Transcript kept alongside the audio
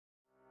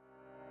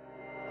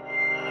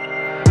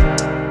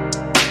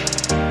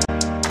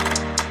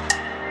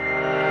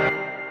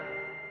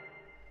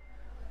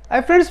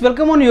Hi friends,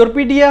 welcome on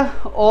YourPedia।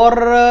 और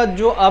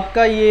जो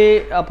आपका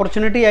ये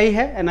अपॉर्चुनिटी आई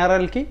है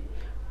NRL की,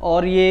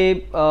 और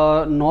ये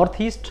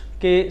नॉर्थ ईस्ट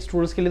के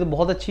स्टूडेंट्स के लिए तो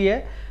बहुत अच्छी है,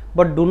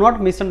 but do not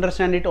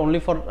misunderstand it only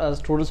for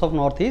students of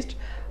north east.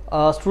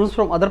 Students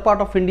from other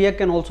part of India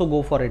can also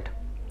go for it.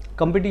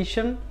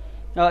 Competition,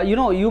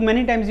 you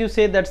many times you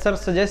say that sir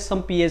suggest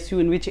some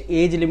PSU in which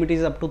age limit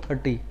is up to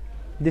 30.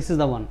 This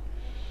is the one.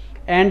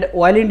 And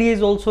Oil India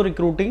is also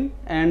recruiting,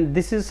 and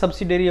this is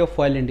subsidiary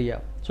of Oil India,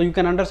 so you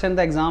can understand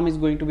the exam is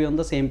going to be on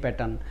the same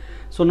pattern.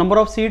 So number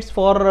of seats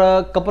for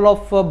a couple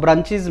of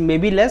branches may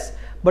be less,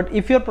 but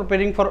if you are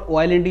preparing for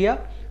Oil India,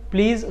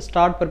 please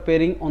start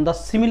preparing on the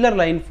similar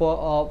line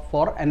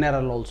for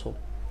NRL also.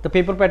 The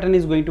paper pattern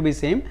is going to be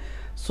same.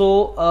 So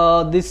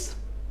this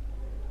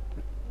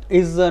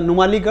is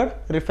Numaligarh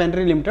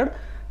Refinery Limited.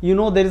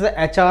 You know there is a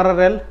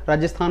HRRL,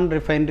 Rajasthan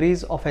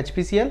Refineries of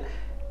HPCL.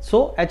 So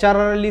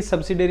HRRL is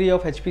subsidiary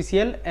of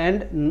HPCL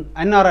and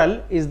NRL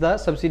is the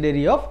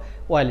subsidiary of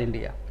Oil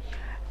India.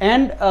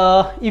 And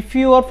if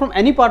you are from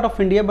any part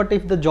of India, but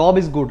if the job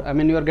is good, I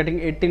mean you are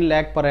getting 18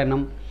 lakh per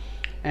annum,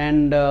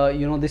 and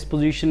this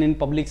position in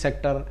public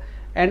sector,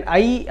 and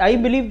I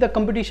believe the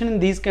competition in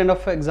these kind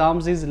of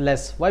exams is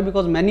less. Why?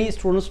 Because many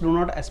students do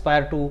not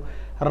aspire to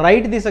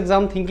write this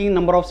exam thinking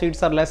number of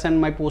seats are less and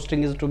my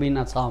posting is to be in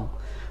Assam.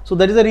 So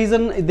that is the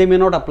reason they may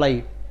not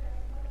apply.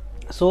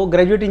 So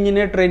graduate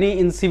engineer trainee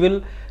in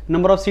civil,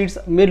 number of seats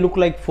may look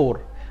like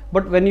 4,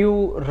 but when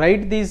you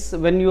write this,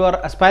 when you are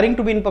aspiring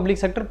to be in public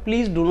sector,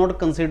 please do not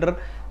consider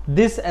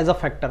this as a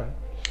factor,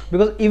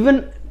 because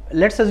even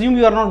let's assume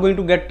you are not going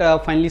to get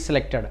finally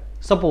selected,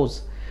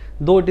 suppose,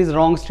 though it is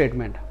wrong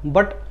statement,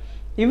 but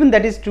even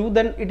that is true,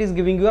 then it is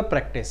giving you a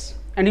practice,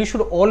 and you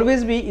should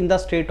always be in the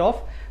state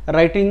of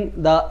writing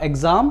the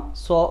exam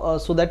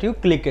so that you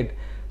click it.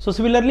 So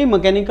similarly,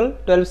 mechanical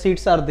 12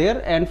 seats are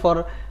there, and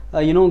for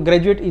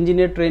graduate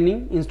engineer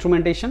training,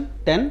 instrumentation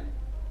 10,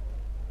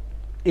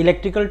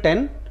 electrical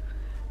 10,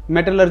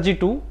 metallurgy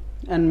 2,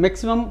 and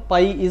maximum pi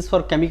is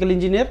for chemical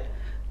engineer.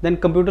 Then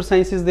computer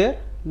science is there,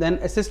 then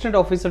assistant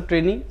officer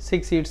training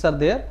 6 seats are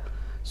there.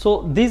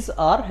 So these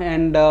are,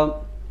 and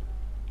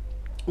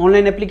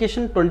online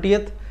application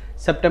 20th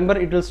September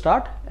it will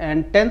start,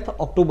 and 10th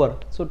October,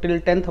 so till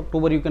 10th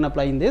October you can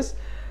apply in this.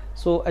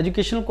 So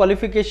educational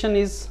qualification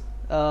is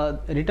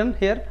written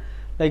here,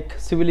 like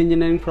civil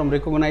engineering from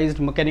recognized,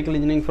 mechanical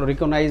engineering from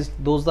recognized,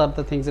 those are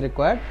the things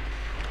required.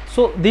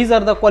 So these are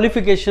the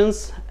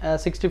qualifications,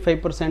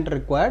 65%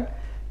 required.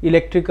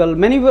 Electrical,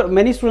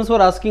 many students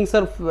were asking,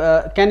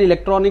 sir, can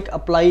electronic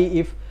apply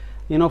if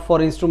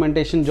for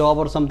instrumentation job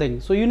or something?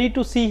 So you need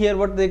to see here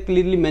what they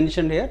clearly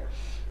mentioned here.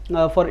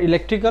 For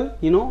electrical,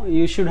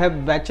 you should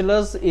have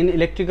bachelor's in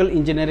electrical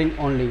engineering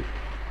only.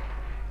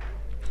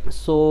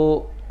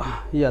 So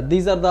yeah,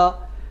 these are the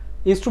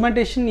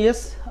instrumentation.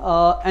 Yes,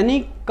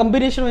 any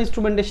combination of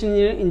instrumentation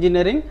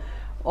engineering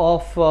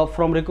of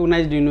from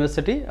recognized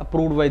university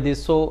approved by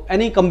this, so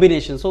any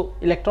combination. So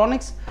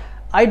electronics,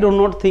 I do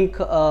not think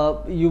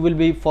you will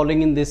be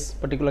falling in this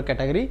particular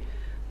category.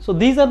 So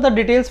these are the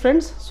details,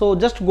 friends. So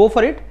just go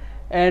for it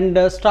and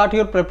start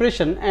your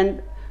preparation,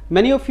 and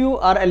many of you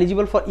are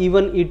eligible for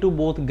even E2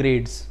 both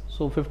grades.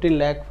 So 15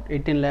 lakh,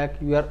 18 lakh,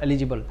 you are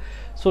eligible.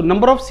 So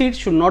number of seats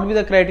should not be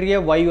the criteria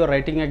why you are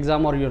writing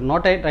exam or you are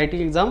not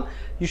writing exam.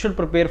 You should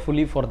prepare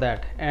fully for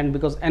that, and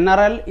because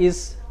NRL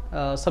is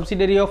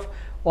subsidiary of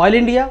Oil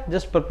India,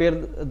 just prepare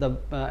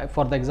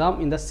for the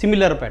exam in the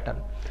similar pattern.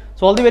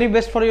 So all the very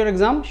best for your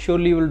exam.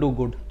 Surely you will do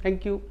good.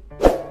 Thank you.